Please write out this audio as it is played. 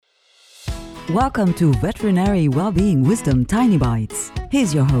Welcome to Veterinary Wellbeing Wisdom Tiny Bites.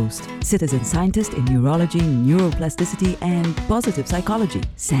 Here's your host, citizen scientist in neurology, neuroplasticity, and positive psychology,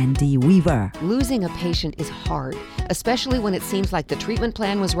 Sandy Weaver. Losing a patient is hard, especially when it seems like the treatment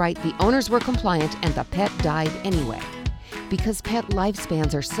plan was right, the owners were compliant, and the pet died anyway. Because pet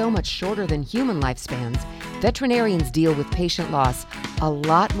lifespans are so much shorter than human lifespans, veterinarians deal with patient loss a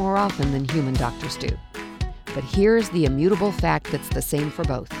lot more often than human doctors do. But here's the immutable fact that's the same for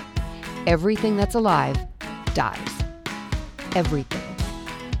both. Everything that's alive dies. Everything.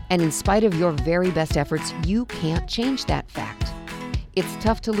 And in spite of your very best efforts, you can't change that fact. It's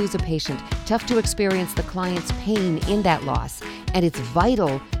tough to lose a patient, tough to experience the client's pain in that loss, and it's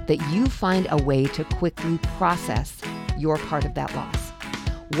vital that you find a way to quickly process your part of that loss.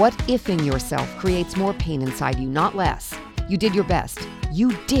 What ifing yourself creates more pain inside you, not less. You did your best.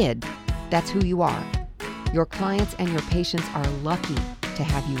 You did. That's who you are. Your clients and your patients are lucky to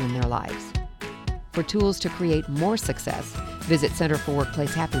have you in their lives. For tools to create more success, visit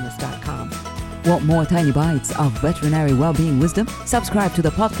centerforworkplacehappiness.com. Want more tiny bites of veterinary well-being wisdom? Subscribe to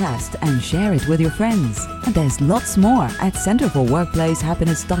the podcast and share it with your friends. And there's lots more at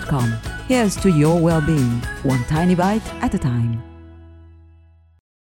centerforworkplacehappiness.com. Here's to your well-being, one tiny bite at a time.